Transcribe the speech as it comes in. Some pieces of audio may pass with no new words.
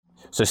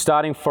So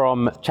starting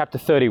from chapter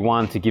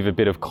 31, to give a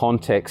bit of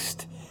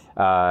context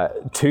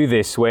to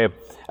this, we're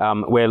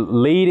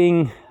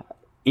leading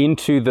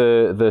into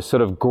the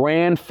sort of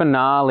grand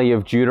finale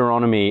of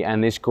Deuteronomy,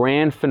 and this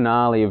grand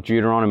finale of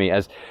Deuteronomy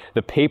as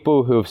the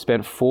people who have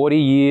spent 40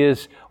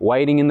 years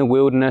waiting in the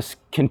wilderness,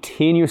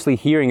 continuously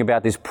hearing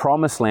about this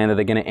promised land that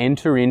they're going to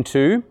enter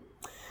into,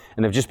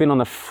 and they've just been on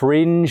the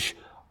fringe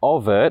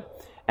of it,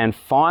 and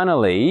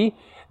finally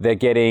they're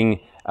getting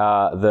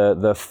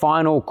the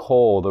final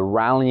call, the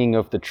rallying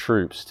of the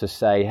troops to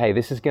say, hey,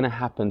 this is going to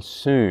happen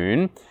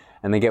soon,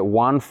 and they get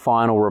one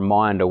final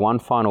reminder, one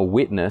final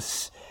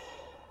witness.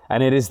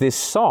 And it is this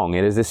song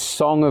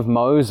of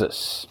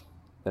Moses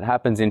that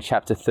happens in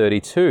chapter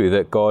 32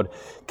 that God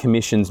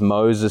commissions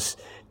Moses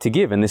to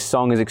give. And this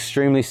song is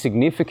extremely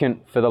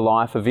significant for the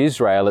life of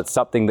Israel. It's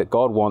something that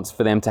God wants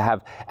for them to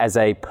have as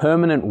a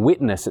permanent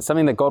witness. It's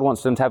something that God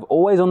wants them to have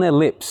always on their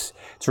lips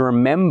to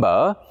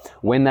remember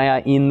when they are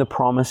in the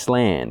promised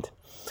land.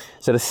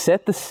 So to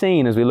set the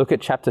scene, as we look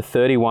at chapter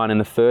 31 and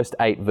the first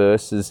 8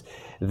 verses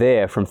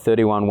there from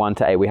 31, 1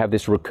 to 8, we have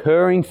this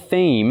recurring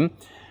theme.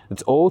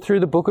 It's all through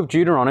the book of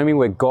Deuteronomy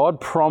where God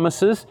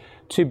promises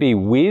to be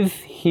with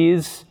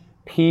his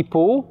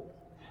people,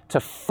 to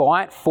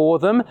fight for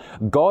them.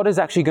 God is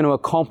actually going to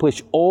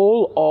accomplish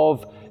all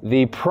of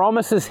the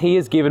promises he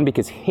has given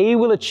because he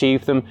will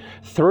achieve them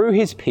through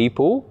his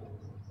people.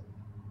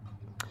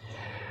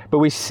 But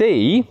we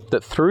see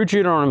that through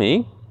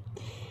Deuteronomy,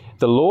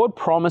 the Lord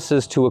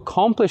promises to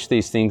accomplish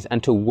these things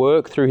and to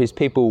work through his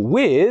people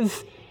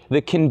with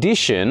the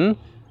condition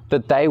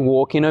that they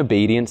walk in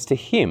obedience to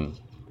him.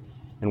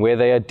 And where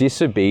they are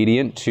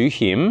disobedient to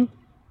him,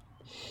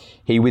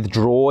 he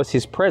withdraws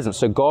his presence.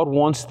 So God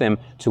wants them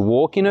to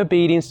walk in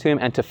obedience to him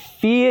and to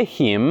fear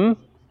him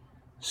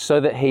so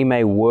that he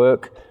may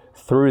work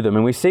through them.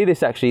 And we see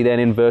this actually then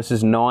in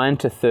verses 9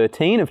 to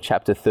 13 of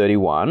chapter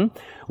 31,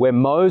 where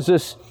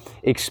Moses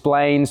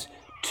explains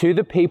to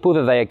the people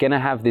that they are going to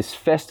have this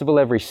festival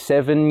every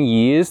 7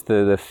 years,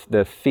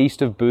 the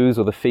Feast of Booths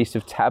or the Feast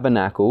of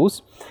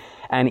Tabernacles.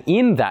 And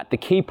in that, the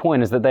key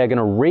point is that they're going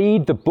to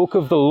read the book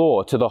of the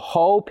law to the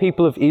whole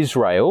people of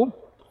Israel.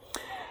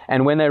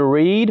 And when they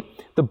read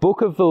the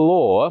book of the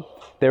law,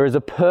 there is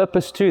a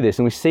purpose to this.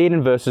 And we see it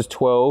in verses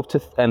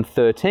 12 and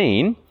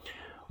 13,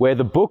 where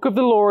the book of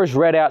the law is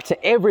read out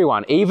to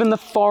everyone, even the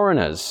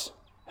foreigners,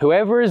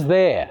 whoever is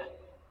there.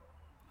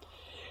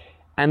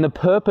 And the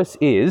purpose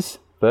is,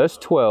 verse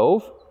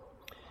 12,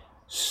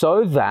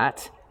 so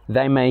that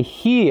they may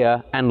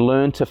hear and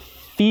learn to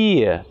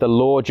fear the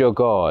Lord your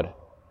God.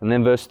 And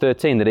then verse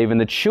 13, that even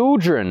the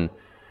children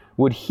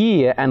would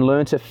hear and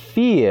learn to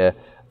fear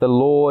the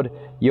Lord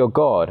your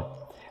God.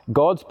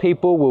 God's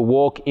people will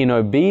walk in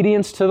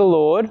obedience to the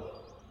Lord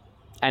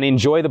and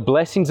enjoy the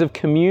blessings of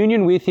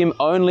communion with him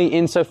only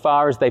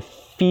insofar as they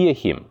fear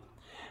him.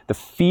 The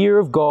fear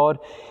of God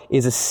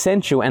is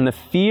essential, and the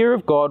fear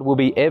of God will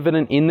be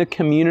evident in the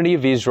community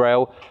of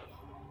Israel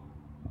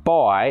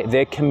by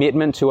their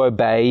commitment to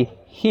obey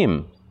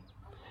him.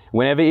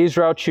 Whenever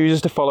Israel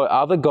chooses to follow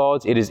other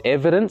gods, it is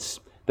evidence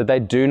that they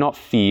do not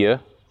fear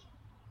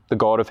the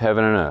God of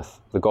heaven and earth,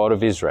 the God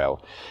of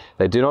Israel.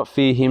 They do not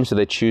fear him, so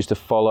they choose to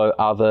follow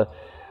other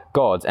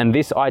gods. And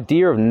this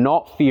idea of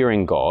not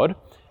fearing God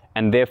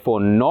and therefore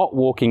not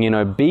walking in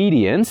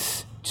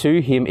obedience to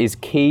him is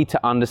key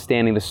to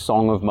understanding the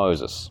Song of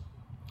Moses.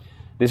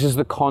 This is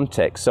the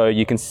context. So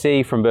you can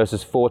see from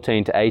verses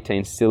 14 to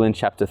 18, still in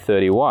chapter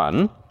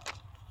 31,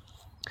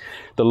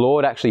 the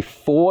Lord actually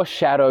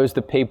foreshadows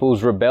the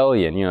people's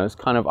rebellion. You know, it's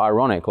kind of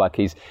ironic, like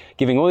he's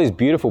giving all these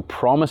beautiful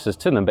promises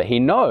to them, but he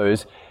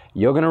knows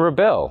you're going to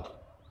rebel.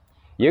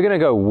 You're going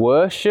to go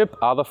worship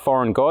other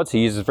foreign gods. He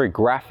uses very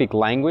graphic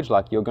language,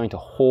 like you're going to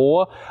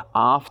whore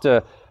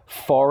after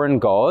foreign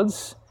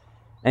gods.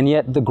 And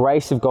yet the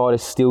grace of God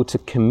is still to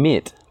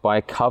commit by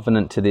a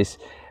covenant to this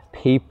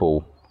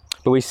people.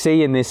 But we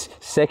see in this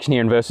section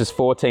here in verses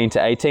 14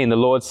 to 18, the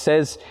Lord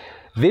says,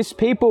 this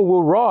people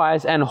will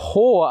rise and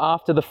whore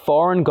after the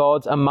foreign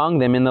gods among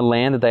them in the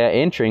land that they are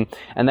entering,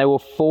 and they will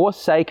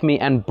forsake me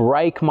and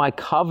break my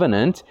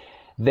covenant.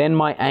 Then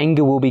my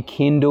anger will be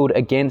kindled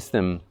against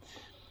them.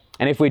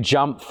 And if we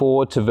jump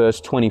forward to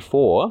verse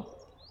 24,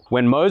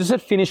 when Moses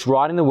had finished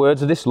writing the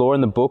words of this law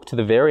in the book to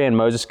the very end,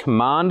 Moses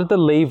commanded the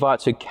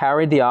Levites who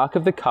carried the Ark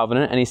of the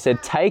Covenant, and he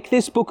said, take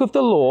this book of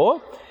the law,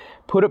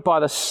 put it by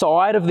the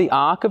side of the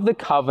Ark of the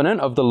Covenant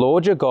of the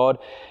Lord your God,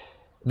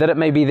 that it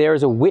may be there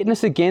as a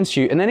witness against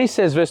you. And then he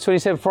says, verse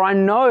 27, for I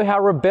know how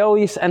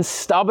rebellious and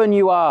stubborn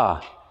you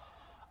are.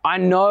 I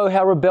know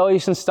how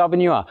rebellious and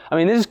stubborn you are. I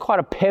mean, this is quite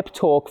a pep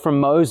talk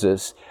from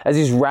Moses as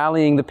he's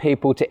rallying the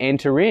people to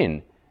enter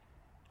in.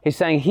 He's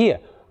saying, here,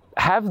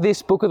 have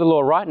this book of the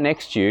law right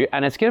next to you,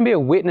 and it's going to be a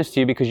witness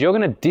to you because you're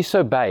going to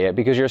disobey it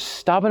because you're a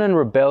stubborn and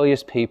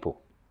rebellious people.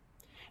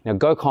 Now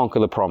go conquer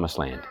the promised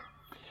land.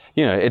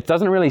 You know, it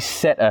doesn't really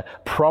set a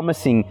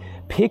promising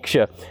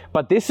picture,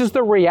 but this is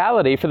the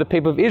reality for the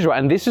people of Israel.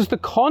 And this is the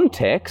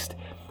context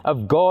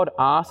of God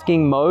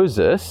asking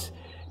Moses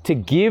to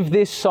give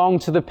this song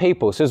to the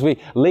people. So as we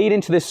lead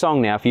into this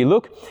song now, if you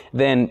look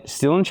then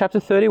still in chapter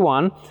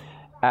 31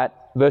 at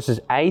verses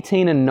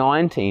 18 and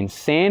 19,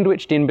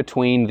 sandwiched in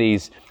between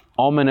these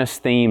ominous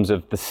themes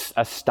of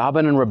a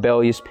stubborn and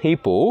rebellious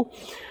people,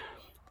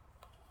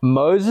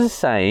 Moses is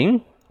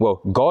saying,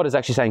 well, God is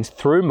actually saying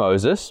through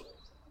Moses,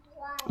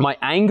 my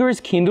anger is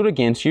kindled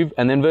against you.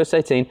 And then verse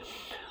 18,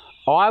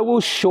 I will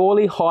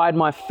surely hide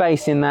my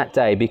face in that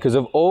day because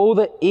of all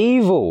the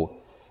evil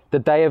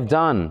that they have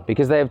done,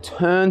 because they have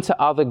turned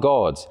to other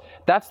gods.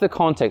 That's the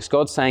context.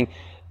 God's saying,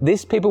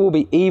 this people will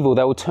be evil,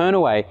 they will turn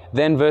away.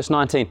 Then verse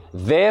 19,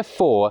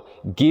 therefore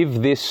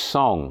give this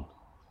song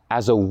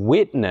as a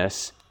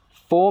witness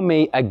for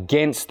me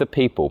against the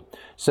people.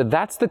 So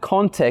that's the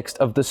context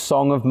of the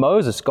Song of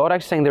Moses. God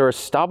actually saying there are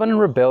stubborn and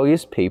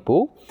rebellious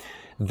people.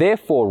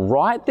 Therefore,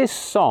 write this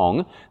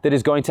song that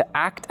is going to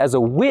act as a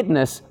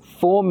witness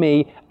for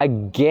me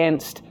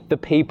against the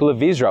people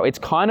of Israel. It's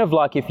kind of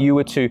like if you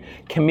were to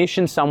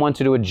commission someone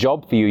to do a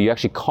job for you, you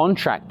actually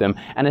contract them,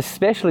 and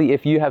especially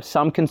if you have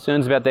some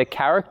concerns about their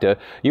character,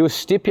 you will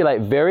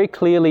stipulate very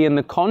clearly in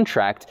the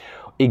contract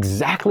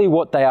exactly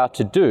what they are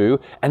to do,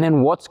 and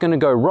then what's going to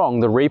go wrong,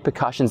 the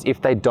repercussions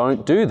if they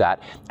don't do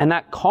that. And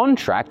that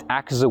contract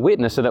acts as a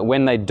witness so that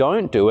when they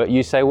don't do it,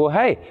 you say, well,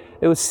 hey,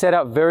 it was set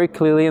up very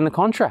clearly in the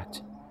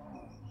contract.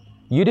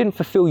 You didn't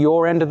fulfill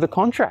your end of the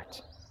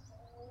contract.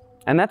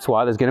 And that's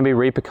why there's going to be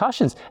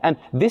repercussions. And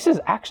this is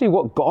actually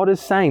what God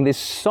is saying this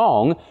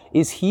song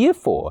is here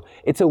for.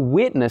 It's a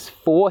witness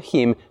for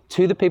Him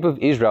to the people of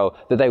Israel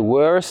that they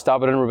were a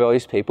stubborn and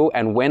rebellious people.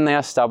 And when they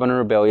are stubborn and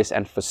rebellious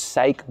and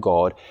forsake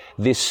God,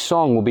 this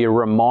song will be a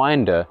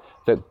reminder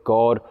that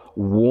God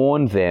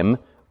warned them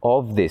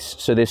of this.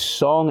 So this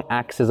song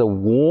acts as a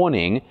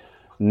warning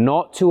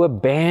not to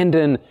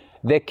abandon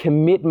their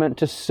commitment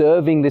to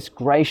serving this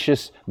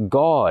gracious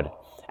God.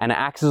 And it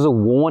acts as a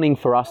warning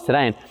for us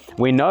today. And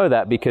we know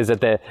that because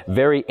at the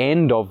very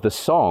end of the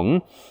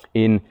song,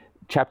 in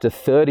chapter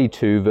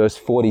 32, verse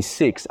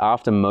 46,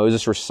 after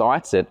Moses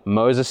recites it,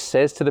 Moses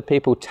says to the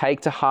people, take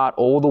to heart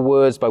all the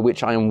words by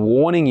which I am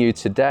warning you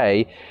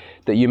today,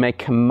 that you may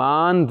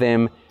command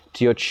them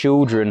to your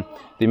children,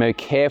 that you may be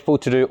careful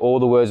to do all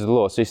the words of the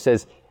law. So he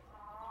says,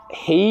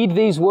 heed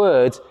these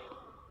words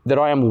that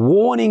I am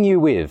warning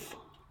you with.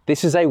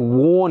 This is a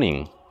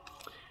warning.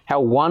 How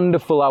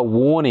wonderful are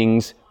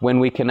warnings when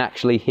we can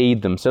actually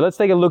heed them. So let's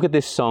take a look at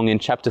this song in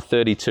chapter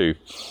 32.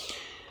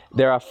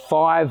 There are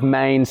 5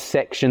 main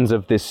sections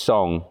of this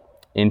song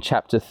in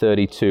chapter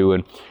 32,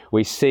 and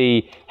we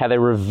see how they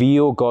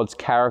reveal God's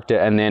character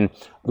and then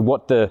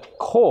what the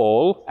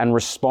call and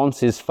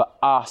response is for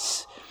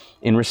us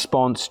in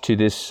response to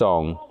this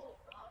song.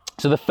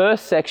 So the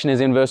first section is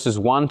in verses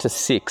 1 to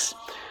 6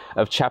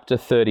 of chapter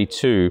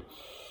 32.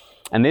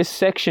 And this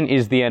section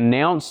is the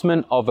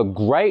announcement of a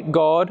great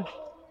God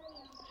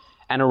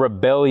and a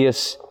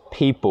rebellious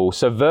people.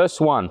 So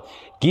verse 1,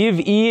 give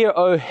ear,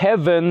 O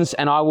heavens,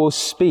 and I will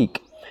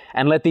speak,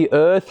 and let the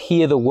earth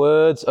hear the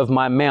words of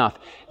my mouth.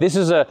 This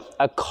is a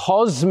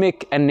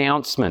cosmic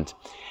announcement.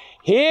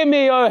 Hear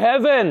me, O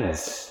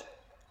heavens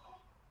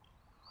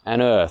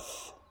and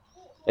earth.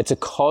 It's a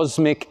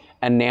cosmic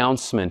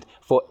announcement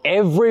for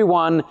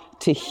everyone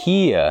to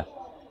hear.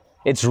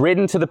 It's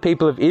written to the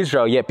people of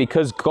Israel, yet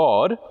because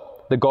God,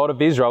 the God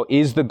of Israel,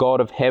 is the God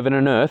of heaven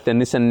and earth,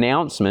 and this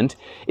announcement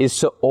is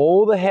to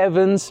all the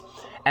heavens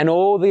and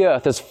all the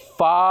earth, as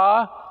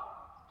far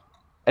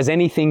as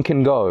anything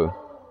can go.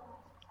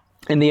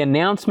 And the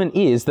announcement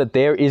is that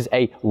there is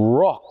a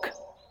rock.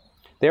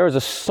 There is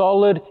a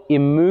solid,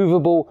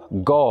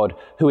 immovable God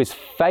who is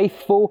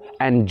faithful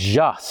and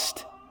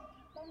just.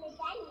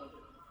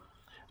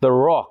 The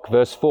rock,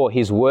 verse 4,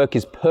 His work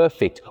is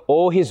perfect.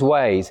 All His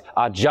ways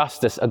are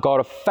justice, a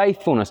God of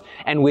faithfulness,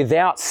 and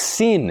without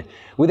sin,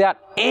 without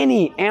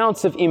any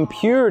ounce of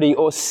impurity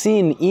or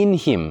sin in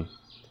Him.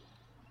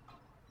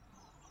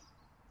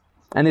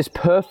 And this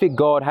perfect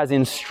God has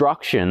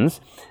instructions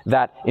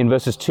that, in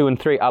verses 2 and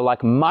 3, are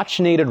like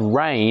much needed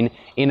rain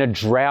in a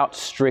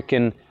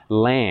drought-stricken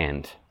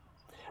land.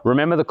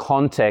 Remember the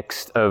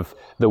context of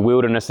the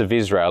wilderness of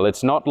Israel.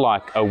 It's not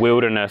like a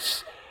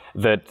wilderness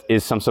that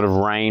is some sort of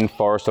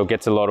rainforest or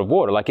gets a lot of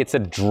water. Like, it's a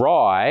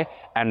dry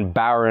and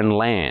barren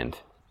land.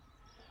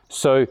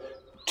 So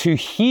to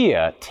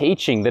hear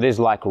teaching that is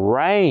like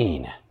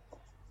rain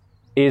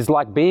is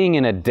like being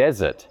in a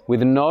desert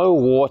with no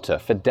water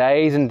for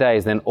days and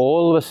days. Then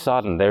all of a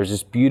sudden there's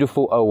this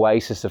beautiful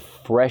oasis of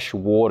fresh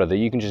water that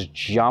you can just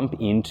jump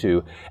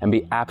into and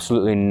be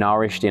absolutely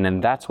nourished in.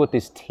 And that's what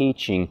this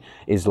teaching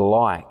is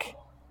like.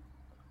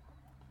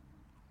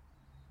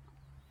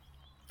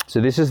 So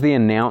this is the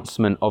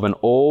announcement of an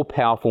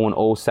all-powerful and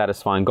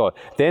all-satisfying God.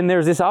 Then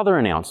there's this other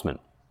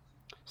announcement.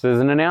 So there's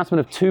an announcement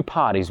of 2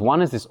 parties.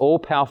 One is this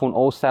all-powerful and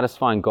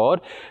all-satisfying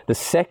God. The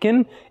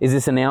second is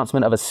this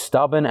announcement of a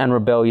stubborn and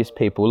rebellious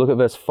people. Look at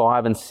verse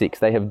 5 and 6.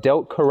 They have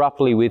dealt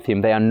corruptly with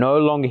Him. They are no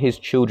longer His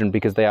children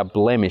because they are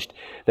blemished.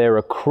 They are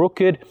a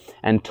crooked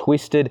and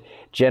twisted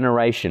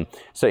generation.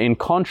 So in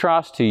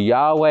contrast to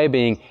Yahweh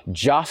being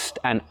just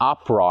and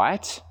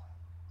upright,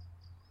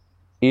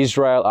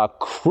 Israel are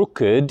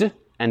crooked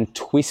and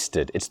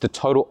twisted. It's the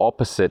total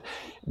opposite.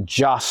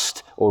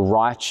 Just or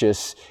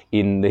righteous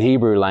in the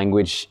Hebrew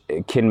language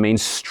can mean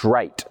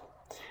straight.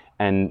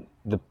 And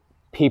the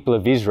people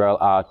of Israel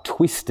are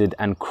twisted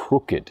and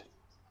crooked.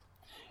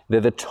 They're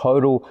the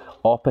total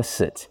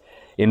opposite.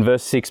 In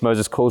verse 6,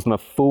 Moses calls them a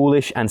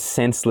foolish and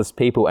senseless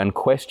people and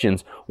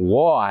questions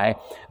why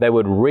they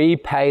would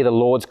repay the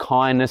Lord's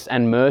kindness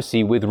and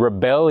mercy with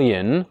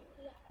rebellion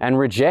and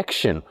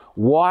rejection.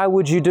 Why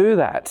would you do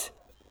that?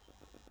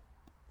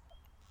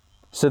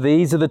 So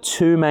these are the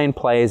two main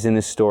players in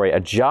this story, a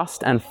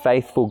just and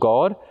faithful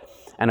God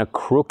and a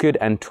crooked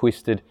and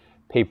twisted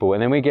people.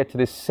 And then we get to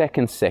this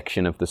second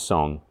section of the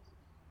song,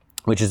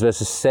 which is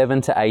verses 7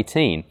 to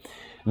 18.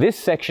 This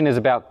section is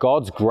about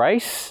God's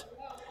grace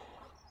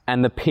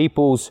and the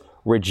people's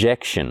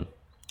rejection.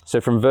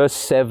 So from verse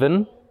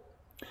 7,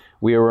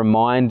 we are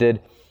reminded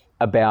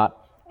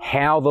about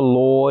how the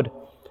Lord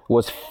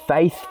was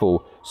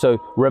faithful.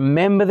 So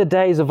remember the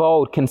days of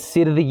old,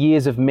 consider the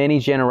years of many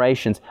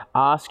generations.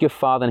 Ask your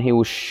father and he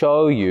will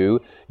show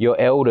you your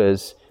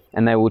elders,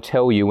 and they will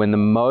tell you when the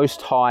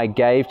Most High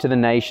gave to the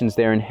nations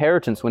their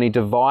inheritance, when he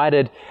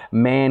divided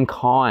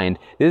mankind.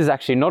 This is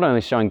actually not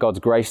only showing God's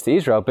grace to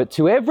Israel, but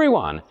to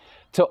everyone,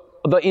 to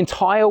the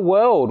entire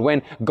world,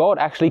 when God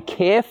actually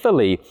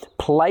carefully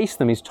placed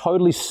them. He's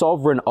totally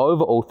sovereign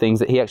over all things,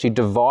 that he actually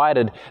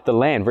divided the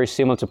land. Very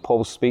similar to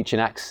Paul's speech in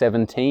Acts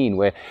 17,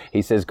 where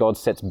he says God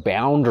sets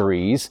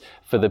boundaries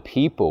for the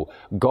people.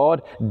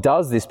 God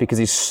does this because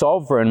he's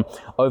sovereign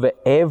over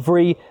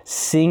every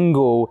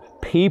single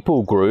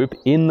people group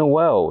in the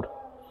world.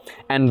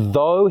 And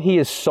though he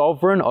is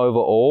sovereign over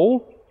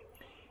all,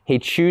 he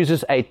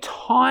chooses a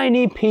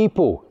tiny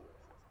people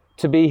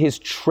to be his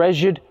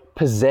treasured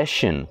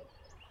possession.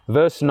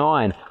 Verse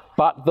 9,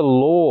 but the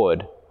Lord's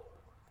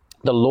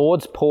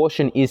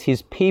portion is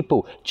his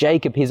people,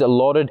 Jacob his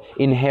allotted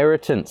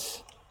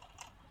inheritance.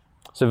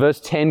 So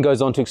verse 10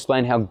 goes on to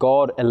explain how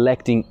God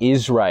electing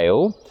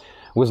Israel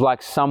was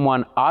like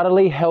someone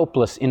utterly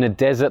helpless in a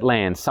desert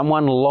land,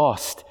 someone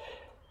lost,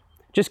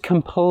 just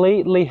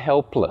completely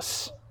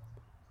helpless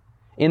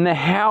in the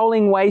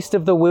howling waste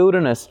of the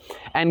wilderness.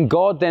 And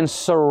God then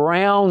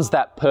surrounds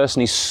that person.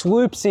 He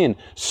swoops in,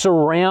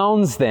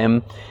 surrounds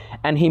them,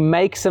 and he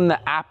makes them the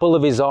apple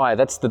of his eye.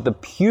 That's the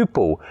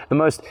pupil, the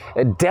most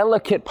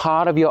delicate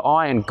part of your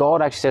eye. And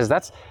God actually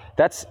says,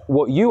 that's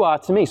what you are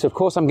to me. So of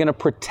course I'm going to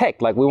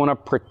protect. Like we want to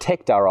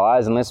protect our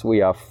eyes. Unless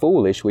we are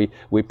foolish,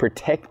 we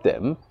protect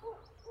them.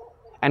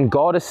 And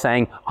God is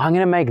saying, I'm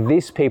going to make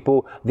this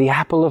people the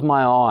apple of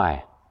my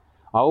eye.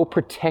 I will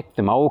protect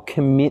them. I will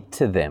commit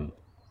to them.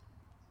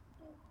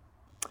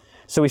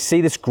 So we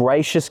see this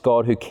gracious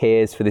God who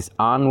cares for this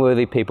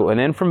unworthy people. And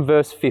then from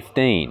verse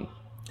 15,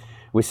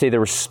 we see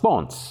the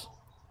response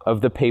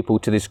of the people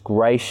to this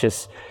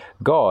gracious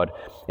God.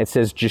 It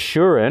says,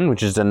 Jeshurun,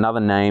 which is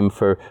another name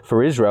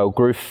for Israel,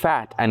 grew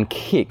fat and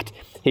kicked.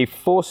 He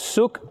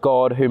forsook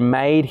God who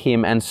made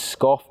him and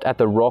scoffed at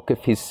the rock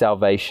of his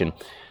salvation.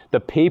 The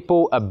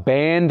people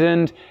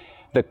abandoned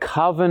the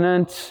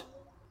covenant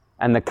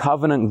and the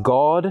covenant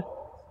God,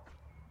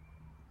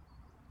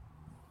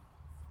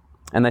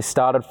 and they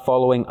started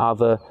following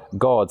other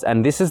gods.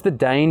 And this is the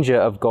danger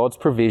of God's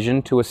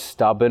provision to a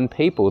stubborn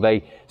people.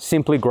 They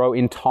simply grow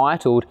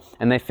entitled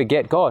and they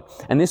forget God.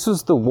 And this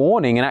was the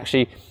warning, and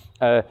actually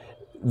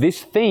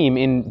this theme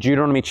in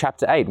Deuteronomy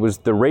chapter 8 was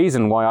the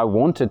reason why I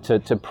wanted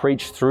to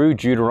preach through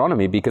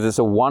Deuteronomy, because it's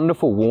a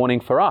wonderful warning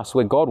for us,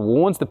 where God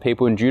warns the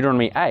people in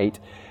Deuteronomy 8.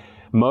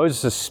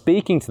 Moses is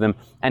speaking to them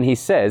and he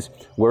says,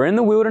 we're in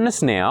the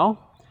wilderness now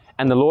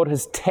and the Lord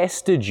has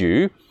tested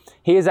you.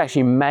 He has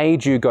actually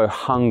made you go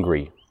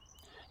hungry.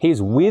 He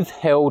has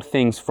withheld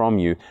things from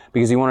you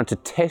because he wanted to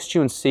test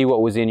you and see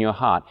what was in your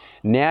heart.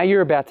 Now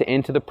you're about to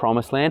enter the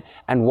promised land,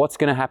 and what's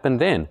going to happen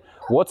then?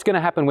 What's going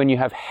to happen when you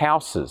have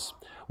houses?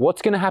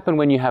 What's going to happen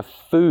when you have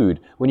food,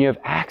 when you have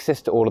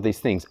access to all of these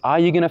things? Are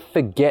you going to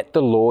forget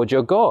the Lord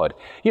your God?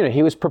 You know,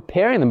 he was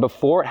preparing them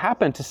before it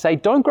happened to say,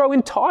 don't grow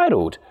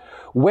entitled.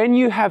 When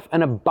you have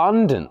an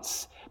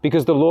abundance,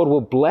 because the Lord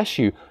will bless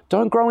you,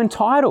 don't grow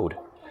entitled.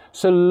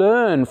 So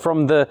learn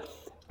from the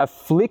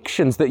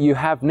afflictions that you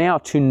have now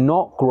to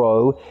not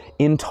grow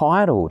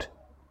entitled.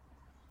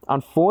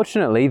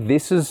 Unfortunately,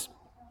 this is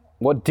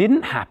what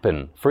didn't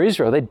happen for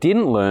Israel. They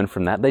didn't learn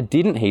from that. They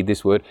didn't heed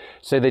this word.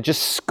 So they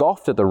just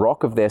scoffed at the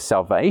rock of their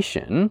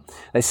salvation.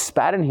 They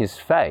spat in his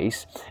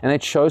face, and they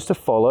chose to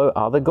follow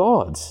other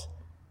gods.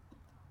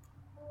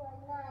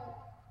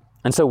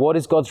 And so what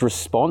is God's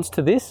response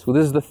to this? Well,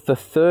 this is the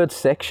third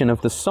section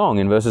of the song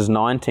in verses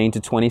 19 to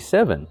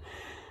 27.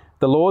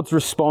 The Lord's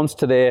response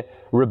to their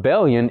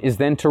rebellion is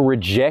then to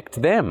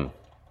reject them.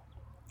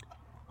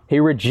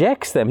 He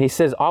rejects them. He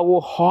says, I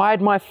will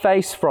hide my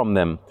face from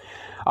them.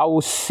 I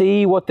will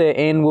see what their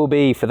end will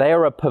be, for they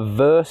are a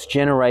perverse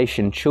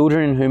generation,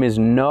 children in whom is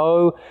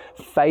no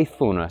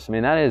faithfulness. I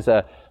mean, that is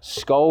a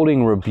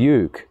scolding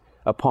rebuke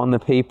upon the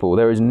people.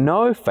 There is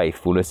no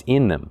faithfulness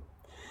in them.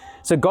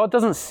 So God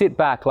doesn't sit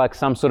back like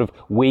some sort of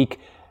weak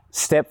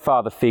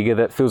stepfather figure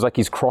that feels like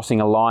he's crossing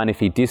a line if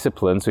he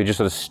disciplines, so he just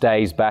sort of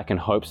stays back and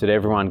hopes that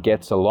everyone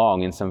gets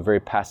along in some very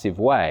passive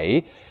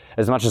way,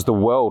 as much as the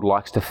world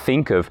likes to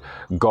think of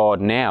God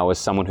now as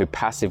someone who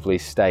passively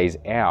stays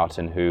out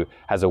and who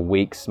has a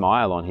weak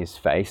smile on his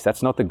face.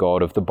 That's not the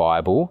God of the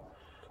Bible.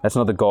 That's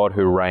not the God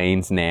who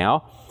reigns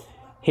now.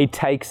 He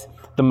takes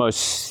the most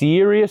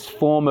serious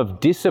form of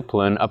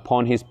discipline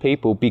upon his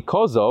people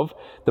because of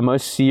the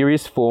most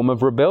serious form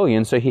of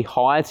rebellion. So he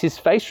hides his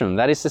face from them.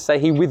 That is to say,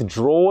 he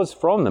withdraws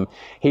from them.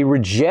 He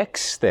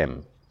rejects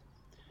them.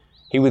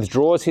 He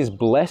withdraws his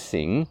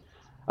blessing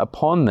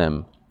upon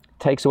them,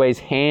 takes away his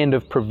hand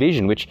of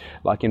provision, which,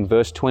 like in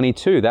verse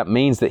 22, that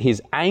means that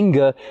his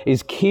anger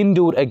is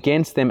kindled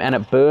against them and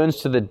it burns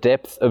to the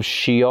depths of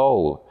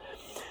Sheol.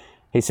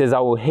 He says, I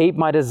will heap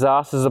my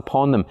disasters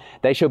upon them.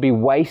 They shall be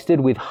wasted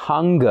with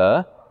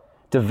hunger,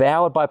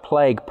 devoured by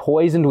plague,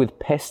 poisoned with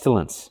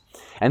pestilence.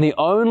 And the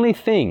only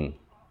thing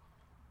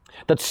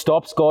that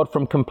stops God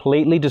from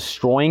completely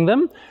destroying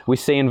them, we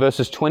see in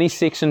verses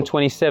 26 and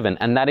 27,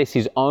 and that is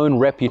his own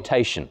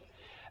reputation.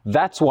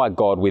 That's why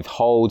God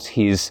withholds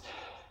his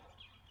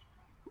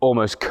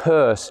almost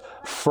curse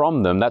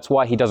from them. That's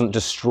why he doesn't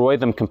destroy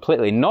them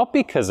completely, not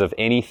because of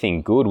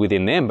anything good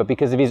within them, but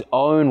because of his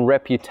own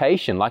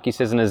reputation. Like he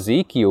says in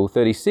Ezekiel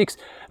 36,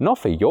 not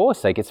for your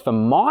sake, it's for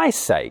my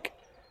sake.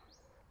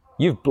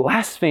 You've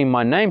blasphemed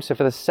my name, so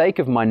for the sake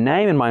of my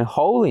name and my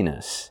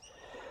holiness,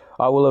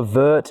 I will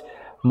avert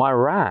my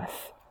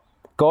wrath.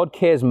 God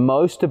cares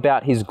most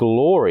about his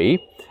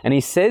glory, and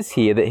he says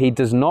here that he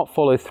does not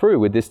follow through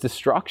with this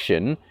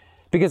destruction,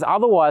 because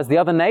otherwise the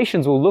other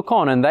nations will look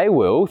on and they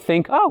will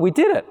think, oh, we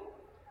did it.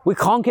 We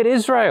conquered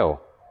Israel.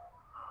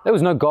 There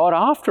was no God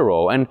after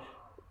all. And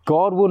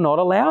God will not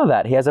allow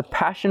that. He has a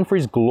passion for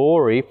his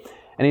glory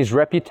and his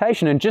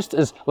reputation. And just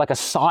as like a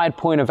side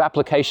point of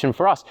application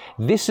for us,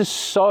 this is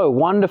so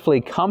wonderfully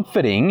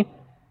comforting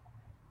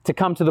to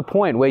come to the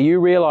point where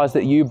you realize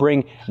that you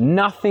bring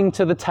nothing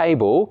to the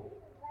table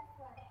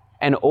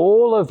and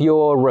all of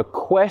your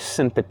requests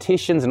and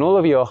petitions and all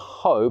of your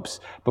hopes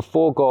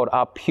before God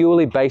are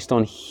purely based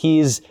on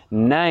his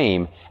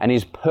name and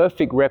his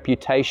perfect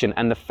reputation,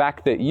 and the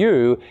fact that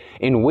you,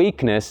 in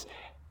weakness,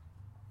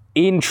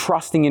 in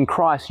trusting in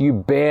Christ, you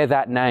bear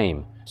that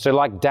name. So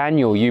like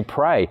Daniel, you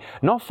pray,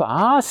 not for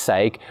our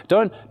sake,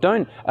 don't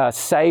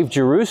save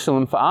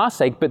Jerusalem for our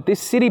sake, but this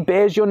city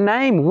bears your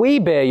name, we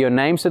bear your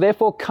name, so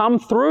therefore come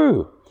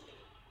through.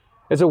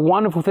 It's a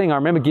wonderful thing. I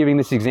remember giving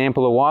this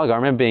example a while ago. I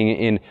remember being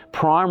in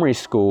primary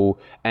school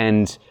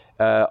and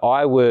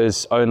I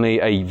was only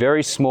a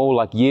very small,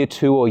 like year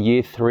 2 or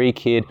year 3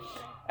 kid,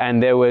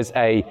 and there was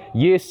a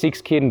year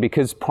 6 kid, and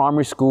because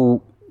primary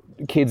school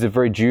kids are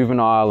very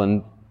juvenile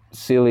and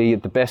silly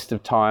at the best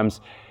of times,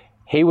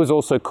 he was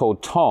also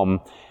called Tom,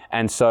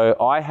 and so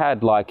I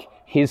had like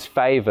his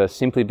favor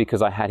simply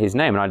because I had his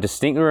name. And I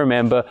distinctly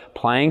remember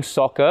playing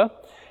soccer,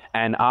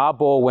 and our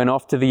ball went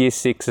off to the year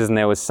 6s, and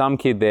there was some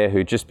kid there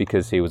who, just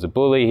because he was a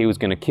bully, he was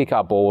going to kick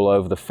our ball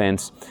over the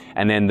fence.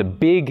 And then the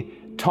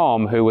big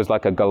Tom, who was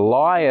like a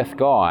Goliath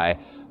guy,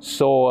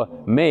 saw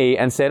me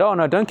and said, oh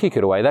no, don't kick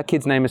it away. That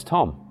kid's name is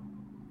Tom.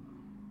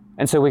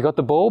 And so we got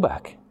the ball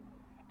back.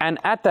 And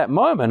at that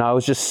moment, I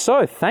was just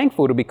so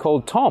thankful to be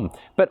called Tom.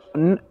 But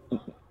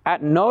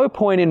at no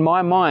point in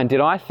my mind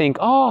did I think,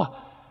 oh,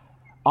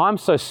 I'm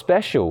so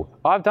special,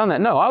 I've done that.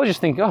 No, I was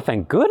just thinking, oh,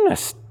 thank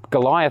goodness,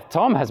 Goliath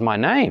Tom has my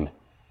name.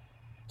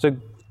 So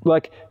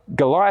like,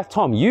 Goliath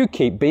Tom, you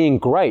keep being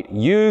great.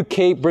 You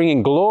keep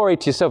bringing glory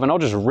to yourself, and I'll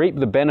just reap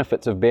the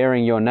benefits of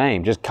bearing your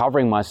name, just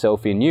covering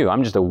myself in you.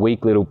 I'm just a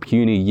weak little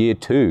puny year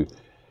 2.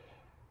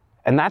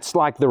 And that's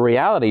like the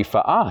reality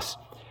for us.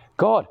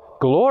 God,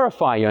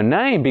 glorify your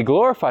name, be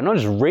glorified, not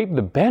just reap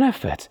the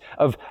benefits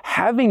of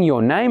having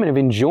your name and of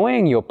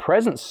enjoying your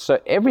presence. So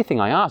everything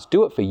I ask,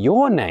 do it for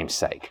your name's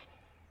sake.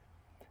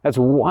 That's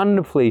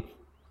wonderfully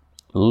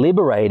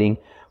liberating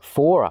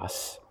for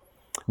us.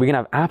 We can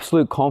have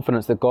absolute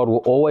confidence that God will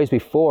always be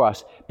for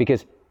us,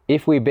 because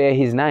if we bear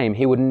his name,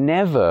 he would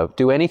never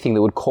do anything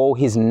that would call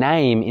his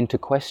name into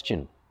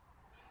question.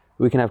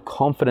 We can have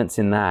confidence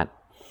in that.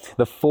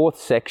 The 4th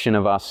section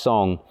of our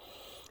song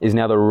is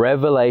now the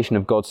revelation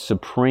of God's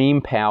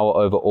supreme power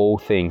over all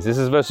things. This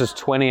is verses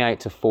 28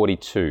 to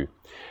 42.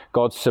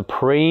 God's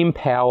supreme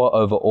power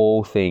over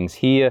all things.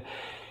 Here,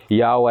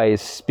 Yahweh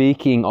is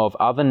speaking of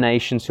other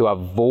nations who are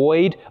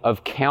void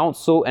of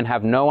counsel and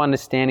have no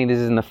understanding. This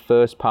is in the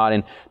first part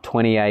in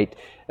 28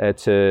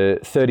 to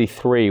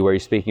 33, where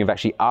he's speaking of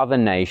actually other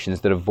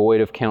nations that are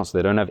void of counsel.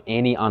 They don't have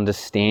any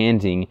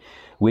understanding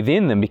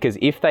within them, because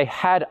if they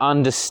had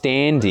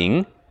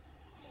understanding,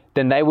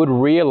 then they would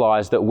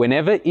realize that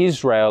whenever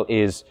Israel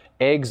is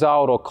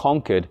exiled or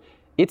conquered,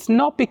 it's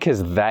not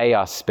because they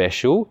are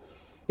special.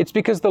 It's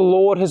because the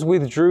Lord has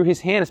withdrew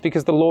his hand. It's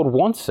because the Lord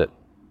wants it.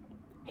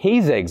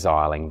 He's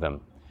exiling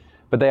them.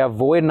 But they are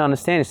void in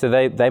understanding,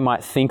 so they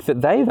might think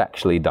that they've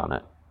actually done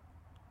it.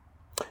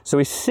 So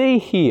we see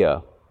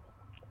here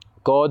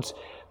God's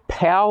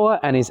power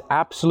and his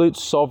absolute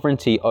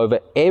sovereignty over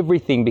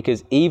everything,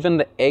 because even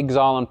the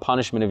exile and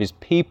punishment of his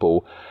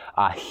people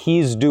are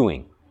his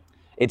doing.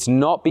 It's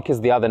not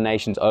because the other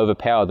nations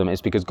overpowered them.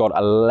 It's because God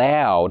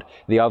allowed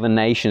the other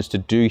nations to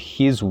do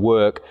his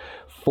work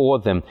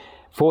for him.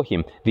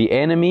 The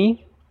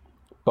enemy,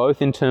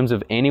 both in terms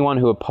of anyone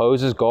who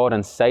opposes God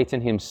and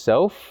Satan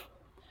himself,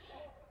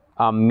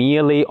 are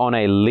merely on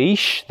a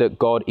leash that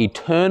God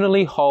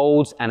eternally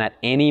holds and at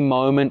any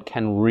moment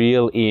can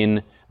reel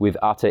in with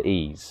utter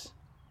ease.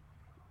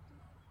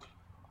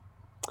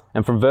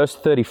 And from verse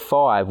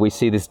 35, we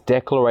see this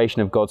declaration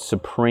of God's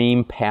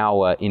supreme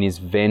power in his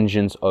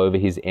vengeance over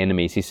his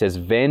enemies. He says,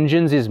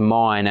 "Vengeance is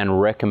mine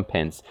and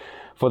recompense.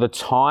 For the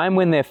time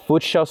when their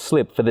foot shall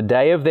slip, for the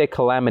day of their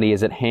calamity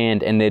is at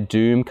hand, and their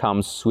doom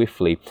comes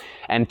swiftly."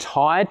 And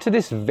tied to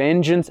this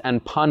vengeance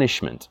and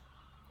punishment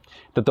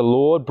that the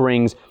Lord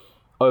brings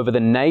over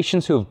the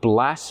nations who have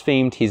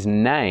blasphemed his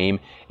name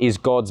is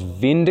God's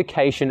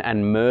vindication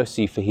and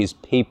mercy for his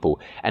people.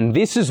 And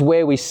this is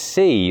where we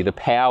see the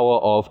power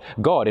of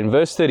God. In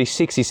verse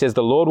 36, he says,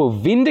 "The Lord will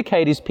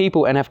vindicate his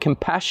people and have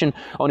compassion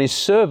on his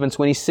servants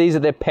when he sees that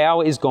their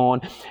power is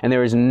gone and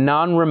there is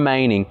none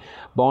remaining,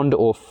 bond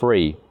or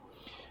free."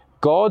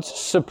 God's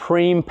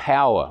supreme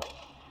power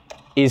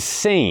is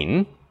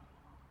seen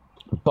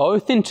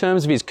both in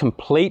terms of his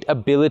complete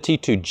ability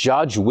to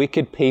judge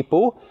wicked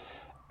people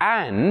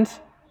and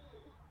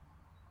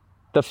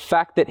the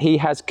fact that he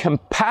has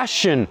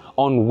compassion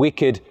on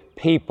wicked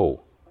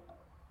people.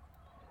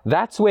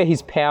 That's where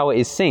his power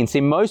is seen. See,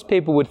 most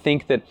people would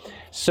think that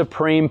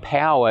supreme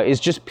power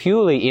is just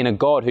purely in a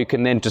God who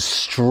can then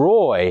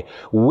destroy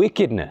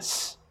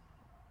wickedness.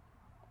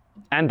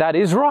 And that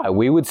is right.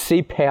 We would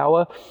see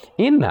power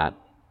in that.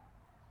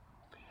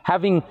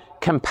 Having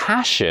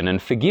compassion and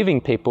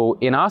forgiving people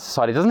in our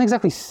society doesn't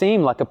exactly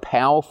seem like a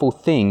powerful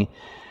thing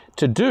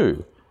to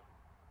do.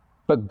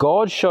 But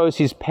God shows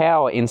his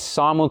power in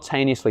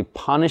simultaneously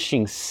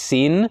punishing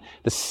sin,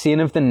 the sin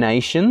of the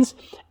nations,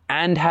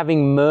 and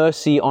having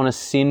mercy on a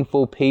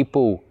sinful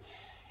people.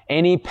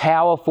 Any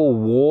powerful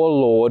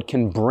warlord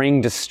can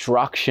bring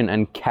destruction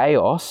and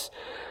chaos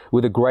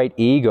with a great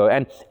ego,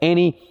 and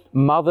any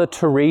Mother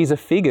Teresa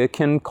figure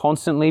can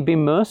constantly be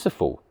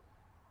merciful.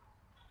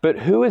 But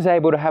who is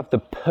able to have the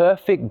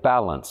perfect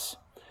balance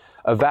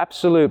of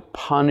absolute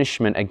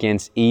punishment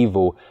against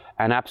evil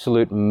and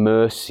absolute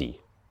mercy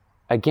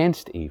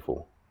against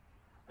evil?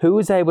 Who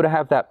is able to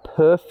have that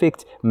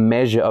perfect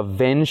measure of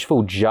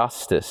vengeful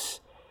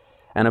justice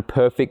and a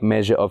perfect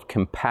measure of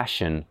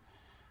compassion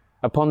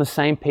upon the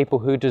same people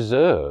who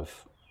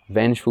deserve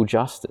vengeful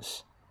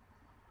justice?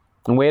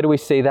 And where do we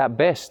see that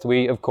best?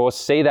 We, of course,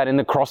 see that in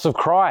the cross of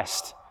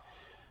Christ,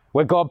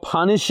 where God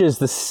punishes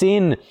the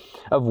sin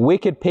of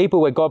wicked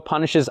people, where God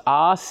punishes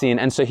our sin.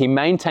 And so he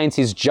maintains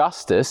his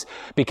justice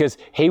because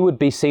he would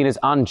be seen as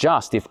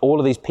unjust if all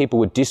of these people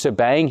were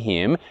disobeying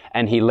him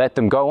and he let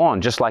them go on.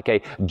 Just like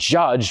a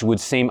judge would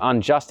seem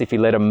unjust if he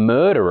let a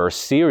murderer or a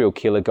serial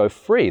killer go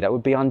free. That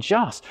would be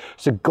unjust.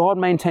 So God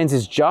maintains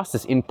his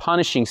justice in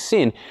punishing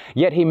sin,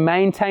 yet he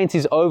maintains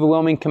his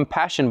overwhelming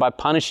compassion by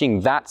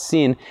punishing that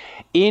sin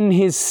in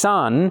his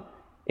Son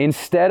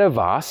instead of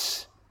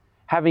us,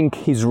 having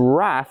his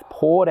wrath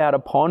poured out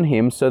upon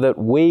him so that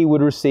we would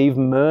receive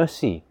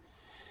mercy.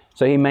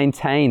 So he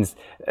maintains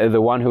the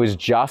one who is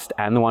just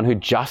and the one who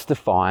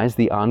justifies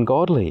the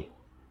ungodly.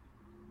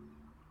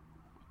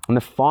 And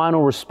the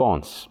final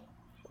response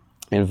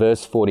in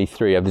verse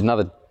 43 of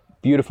another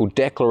beautiful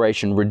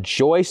declaration: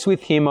 "Rejoice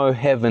with him, O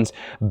heavens,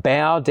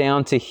 bow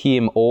down to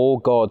him, all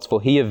gods,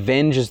 for he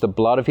avenges the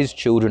blood of his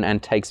children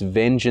and takes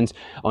vengeance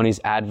on his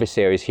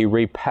adversaries. He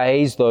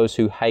repays those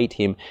who hate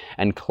him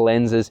and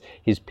cleanses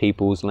his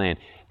people's land."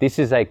 This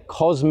is a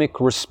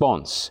cosmic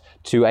response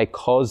to a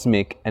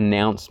cosmic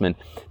announcement.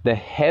 The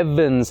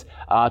heavens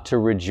are to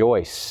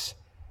rejoice.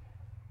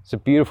 It's a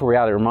beautiful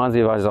reality. It reminds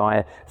me of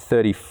Isaiah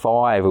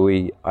 35.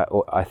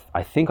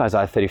 I think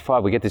Isaiah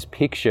 35, we get this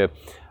picture,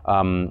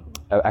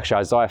 actually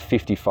Isaiah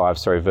 55,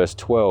 verse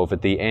 12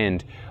 at the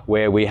end,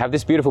 where we have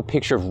this beautiful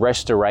picture of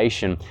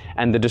restoration,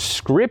 and the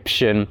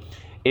description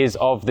is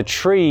of the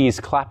trees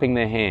clapping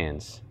their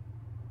hands.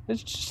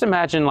 Just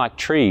imagine like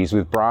trees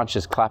with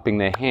branches clapping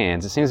their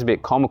hands. It seems a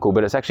bit comical,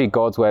 but it's actually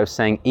God's way of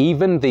saying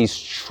even these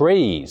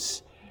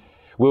trees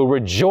will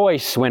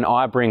rejoice when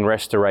I bring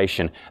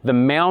restoration. The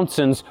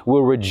mountains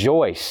will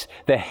rejoice.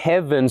 The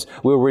heavens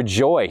will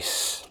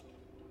rejoice.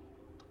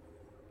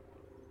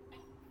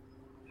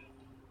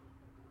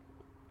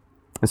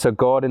 And so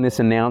God in this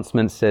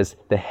announcement says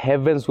the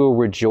heavens will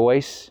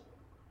rejoice,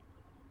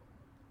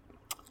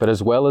 but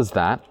as well as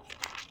that,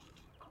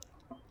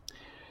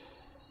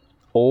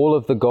 all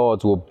of the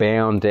gods will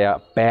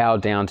bow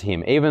down to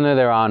him, even though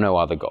there are no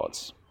other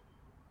gods.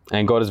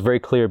 And God is very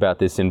clear about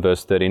this in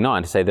verse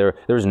 39 to say there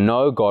is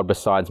no God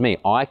besides me.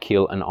 I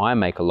kill and I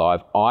make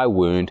alive, I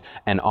wound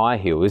and I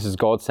heal. This is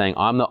God saying,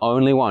 I'm the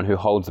only one who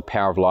holds the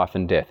power of life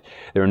and death.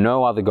 There are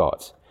no other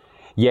gods.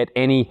 Yet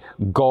any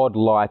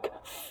God-like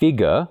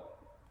figure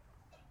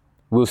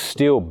will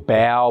still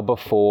bow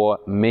before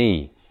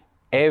me.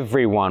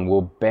 Everyone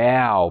will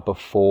bow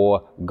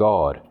before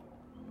God.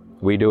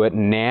 We do it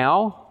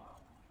now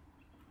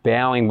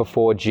bowing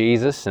before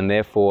Jesus and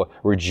therefore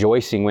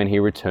rejoicing when he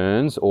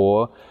returns,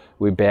 or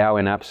we bow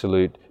in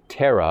absolute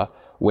terror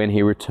when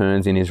he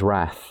returns in his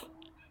wrath.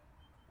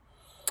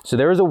 So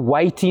there is a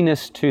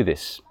weightiness to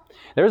this.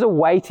 There is a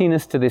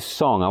weightiness to this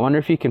song. I wonder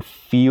if you can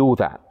feel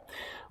that.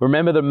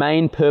 Remember, the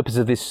main purpose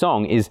of this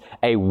song is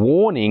a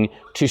warning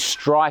to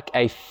strike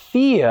a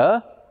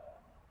fear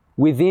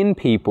within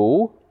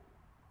people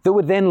that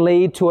would then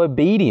lead to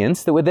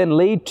obedience, that would then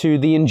lead to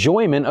the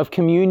enjoyment of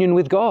communion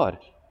with God.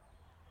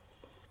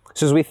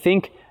 So as we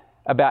think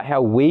about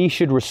how we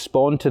should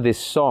respond to this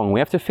song, we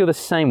have to feel the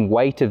same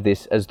weight of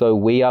this as though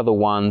we are the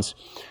ones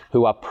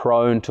who are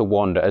prone to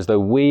wander, as though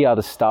we are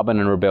the stubborn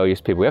and rebellious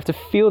people. We have to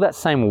feel that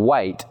same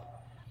weight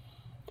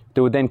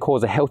that would then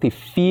cause a healthy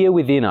fear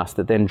within us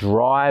that then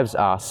drives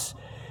us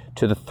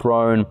to the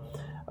throne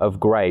of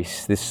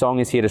grace. This song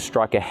is here to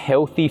strike a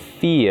healthy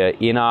fear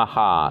in our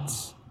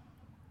hearts.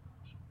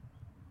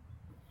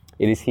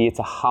 It is here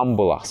to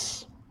humble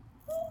us.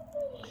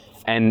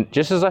 And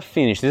just as I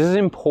finish, this is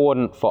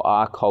important for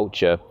our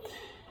culture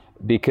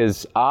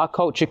because our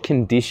culture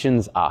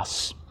conditions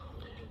us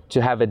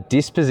to have a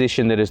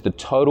disposition that is the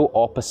total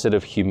opposite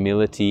of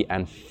humility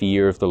and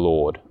fear of the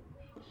Lord.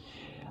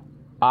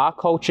 Our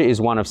culture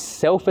is one of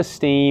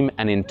self-esteem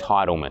and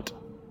entitlement.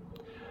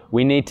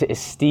 We need to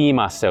esteem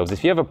ourselves.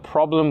 If you have a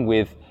problem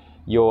with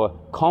your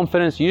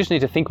confidence, you just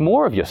need to think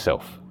more of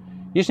yourself.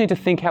 You just need to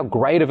think how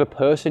great of a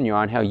person you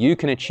are and how you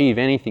can achieve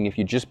anything if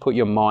you just put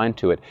your mind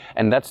to it.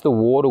 And that's the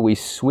water we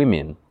swim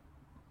in.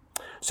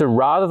 So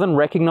rather than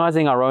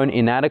recognizing our own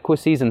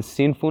inadequacies and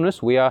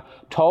sinfulness, we are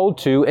told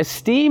to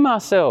esteem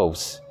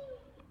ourselves.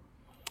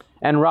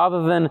 And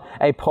rather than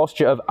a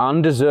posture of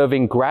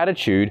undeserving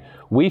gratitude,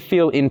 we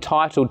feel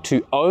entitled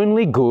to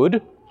only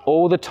good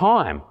all the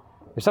time.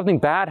 If something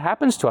bad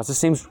happens to us, it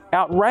seems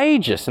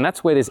outrageous. And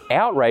that's where this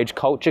outrage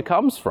culture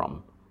comes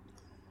from.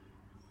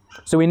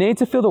 So we need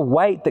to feel the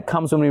weight that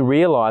comes when we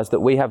realize that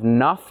we have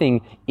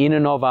nothing in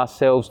and of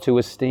ourselves to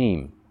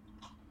esteem.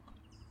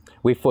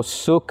 We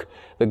forsook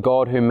the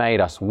God who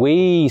made us.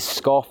 We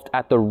scoffed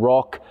at the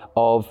rock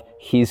of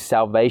his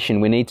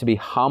salvation. We need to be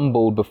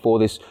humbled before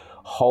this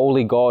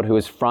holy God who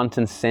is front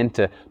and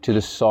center to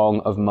the song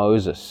of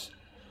Moses.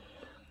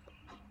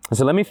 And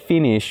so let me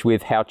finish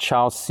with how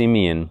Charles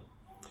Simeon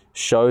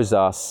shows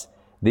us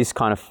this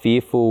kind of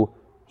fearful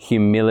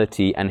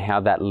humility and how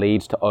that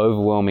leads to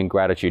overwhelming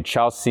gratitude.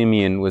 Charles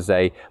Simeon was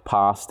a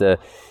pastor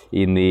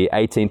in the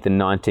 18th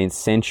and 19th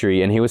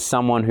century, and he was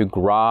someone who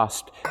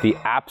grasped the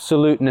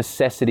absolute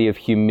necessity of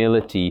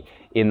humility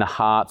in the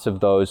hearts of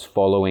those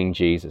following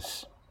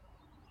Jesus.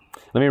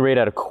 Let me read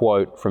out a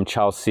quote from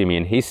Charles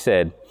Simeon. He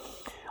said,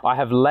 "I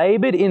have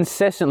labored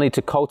incessantly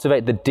to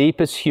cultivate the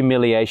deepest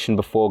humiliation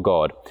before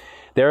God.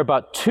 There are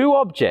but two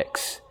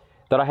objects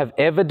that I have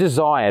ever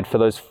desired for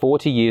those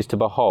 40 years to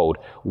behold.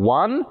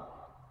 One,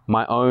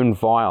 my own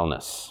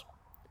vileness.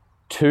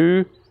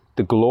 Two,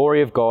 the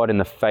glory of God in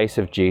the face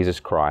of Jesus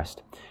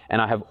Christ.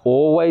 And I have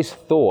always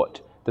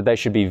thought that they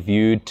should be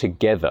viewed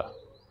together.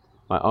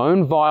 My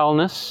own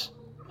vileness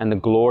and the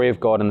glory of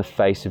God in the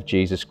face of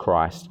Jesus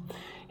Christ."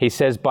 He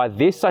says, "By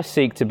this I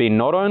seek to be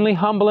not only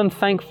humble and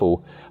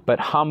thankful, but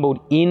humbled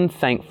in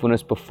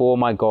thankfulness before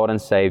my God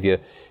and Savior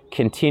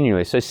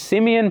continually." So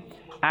Simeon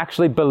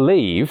actually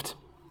believed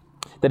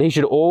that he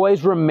should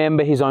always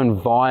remember his own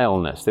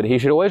vileness, that he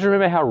should always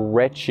remember how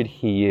wretched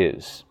he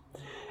is.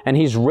 And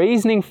his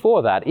reasoning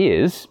for that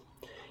is,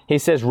 he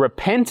says,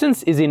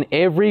 repentance is in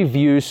every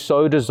view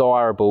so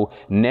desirable,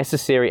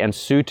 necessary, and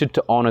suited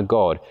to honor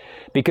God,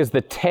 because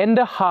the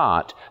tender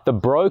heart, the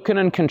broken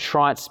and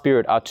contrite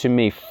spirit are to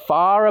me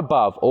far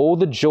above all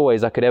the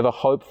joys I could ever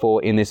hope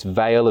for in this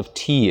vale of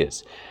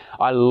tears.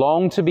 I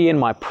long to be in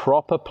my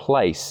proper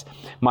place,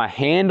 my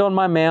hand on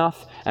my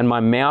mouth and my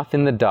mouth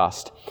in the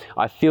dust.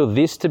 I feel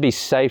this to be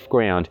safe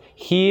ground.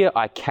 Here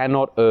I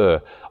cannot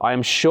err. I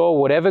am sure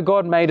whatever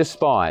God may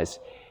despise,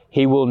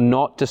 he will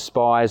not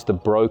despise the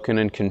broken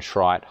and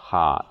contrite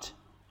heart.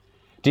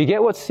 Do you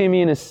get what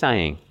Simeon is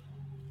saying?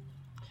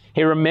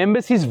 He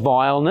remembers his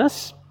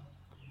vileness.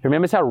 He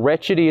remembers how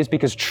wretched he is,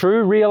 because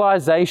true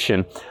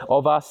realization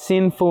of our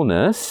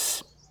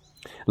sinfulness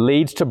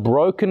leads to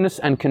brokenness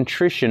and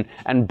contrition.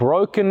 And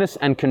brokenness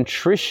and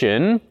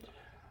contrition,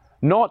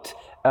 not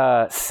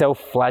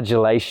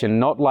self-flagellation,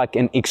 not like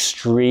an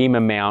extreme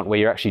amount where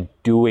you're actually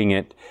doing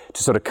it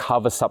to sort of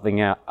cover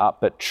something up,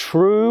 but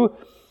true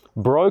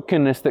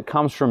brokenness that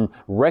comes from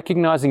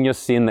recognizing your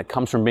sin, that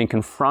comes from being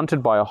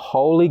confronted by a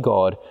holy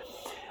God,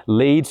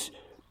 leads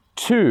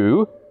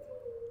to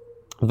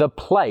the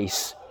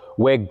place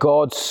where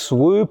God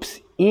swoops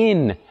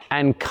in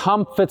and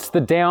comforts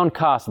the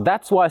downcast.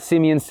 That's why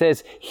Simeon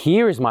says,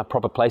 here is my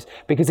proper place,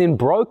 because in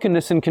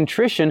brokenness and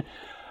contrition,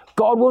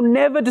 God will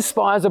never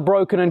despise a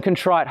broken and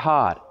contrite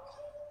heart.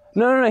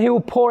 No, he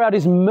will pour out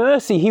his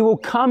mercy. He will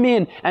come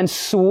in and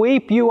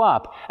sweep you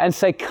up and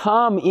say,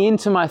 come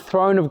into my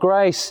throne of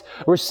grace.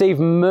 Receive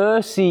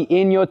mercy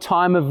in your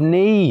time of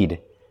need.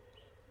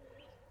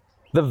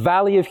 The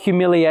valley of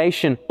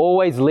humiliation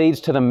always leads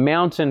to the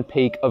mountain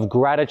peak of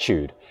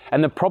gratitude.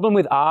 And the problem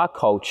with our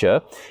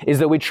culture is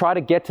that we try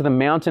to get to the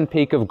mountain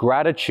peak of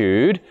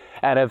gratitude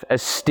and of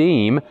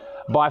esteem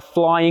by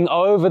flying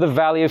over the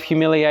valley of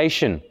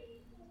humiliation.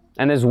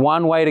 And there's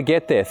one way to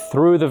get there,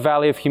 through the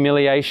valley of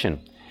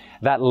humiliation.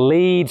 That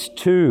leads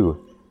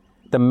to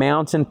the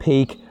mountain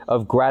peak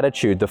of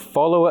gratitude. The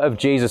follower of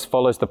Jesus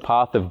follows the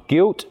path of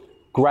guilt,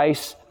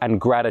 grace,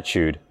 and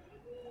gratitude.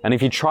 And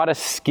if you try to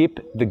skip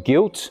the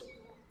guilt,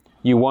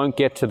 you won't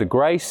get to the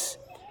grace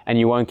and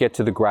you won't get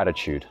to the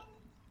gratitude.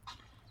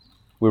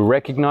 We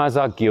recognize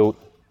our guilt,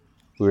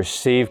 we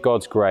receive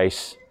God's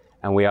grace,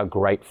 and we are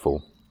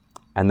grateful.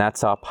 And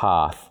that's our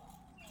path.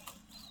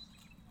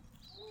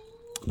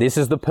 This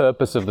is the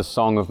purpose of the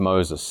Song of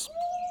Moses: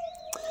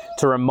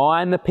 to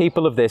remind the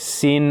people of their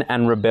sin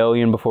and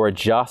rebellion before a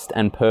just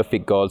and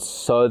perfect God,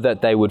 so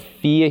that they would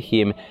fear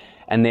Him,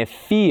 and their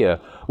fear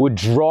would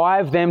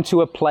drive them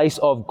to a place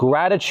of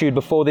gratitude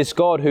before this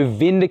God who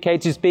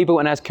vindicates His people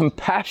and has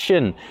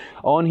compassion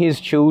on His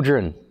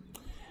children.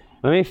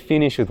 Let me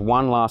finish with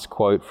one last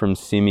quote from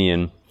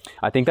Simeon.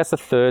 I think that's the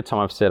third time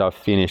I've said I've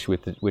finished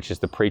with which is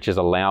the preacher's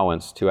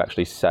allowance to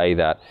actually say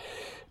that.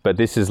 But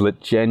this is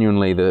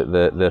genuinely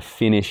the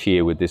finish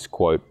here with this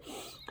quote.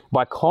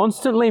 By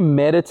constantly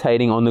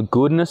meditating on the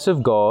goodness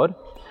of God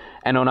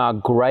and on our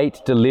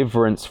great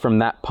deliverance from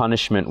that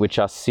punishment which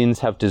our sins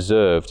have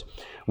deserved,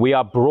 we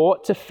are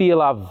brought to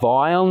feel our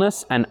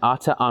vileness and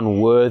utter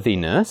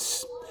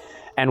unworthiness.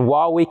 And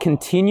while we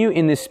continue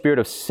in this spirit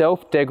of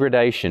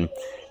self-degradation,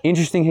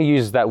 interesting he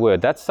uses that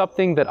word. That's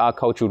something that our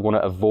culture would want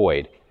to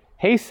avoid.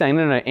 He's saying,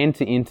 no,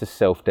 enter into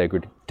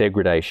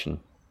self-degradation.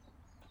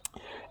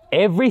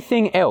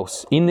 Everything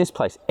else in this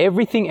place,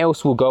 everything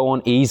else will go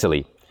on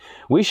easily.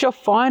 We shall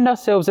find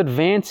ourselves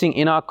advancing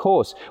in our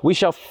course. We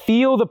shall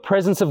feel the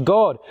presence of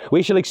God.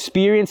 We shall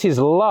experience His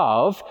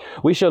love.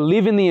 We shall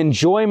live in the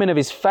enjoyment of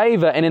His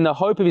favor and in the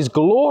hope of His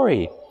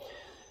glory.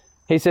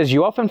 He says,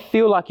 you often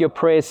feel like your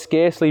prayers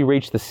scarcely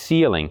reach the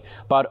ceiling,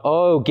 but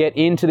get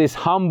into this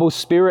humble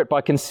spirit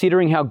by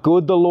considering how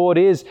good the Lord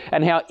is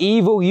and how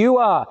evil you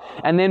are.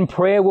 And then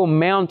prayer will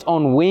mount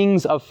on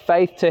wings of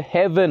faith to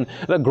heaven.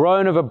 The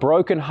groan of a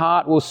broken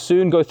heart will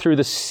soon go through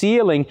the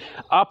ceiling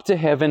up to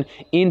heaven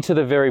into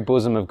the very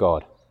bosom of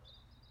God.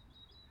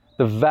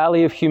 The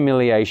valley of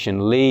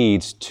humiliation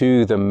leads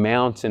to the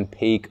mountain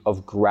peak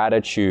of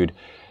gratitude.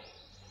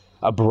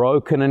 A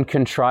broken and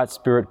contrite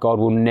spirit God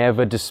will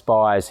never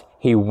despise.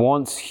 He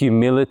wants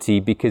humility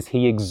because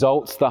He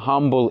exalts the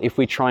humble. If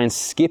we try and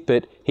skip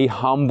it, He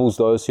humbles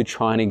those who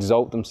try and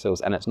exalt themselves,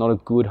 and it's not a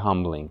good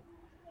humbling.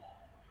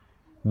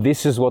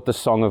 This is what the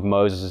Song of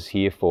Moses is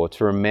here for,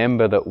 to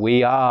remember that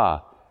we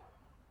are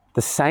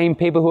the same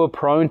people who are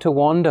prone to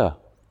wander.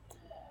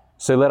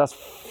 So let us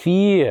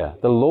fear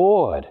the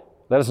Lord.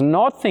 Let us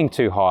not think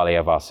too highly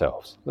of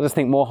ourselves. Let us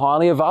think more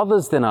highly of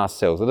others than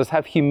ourselves. Let us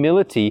have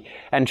humility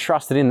and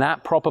trust that in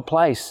that proper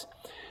place,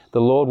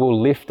 the Lord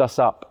will lift us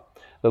up.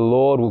 The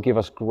Lord will give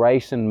us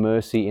grace and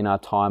mercy in our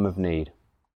time of need.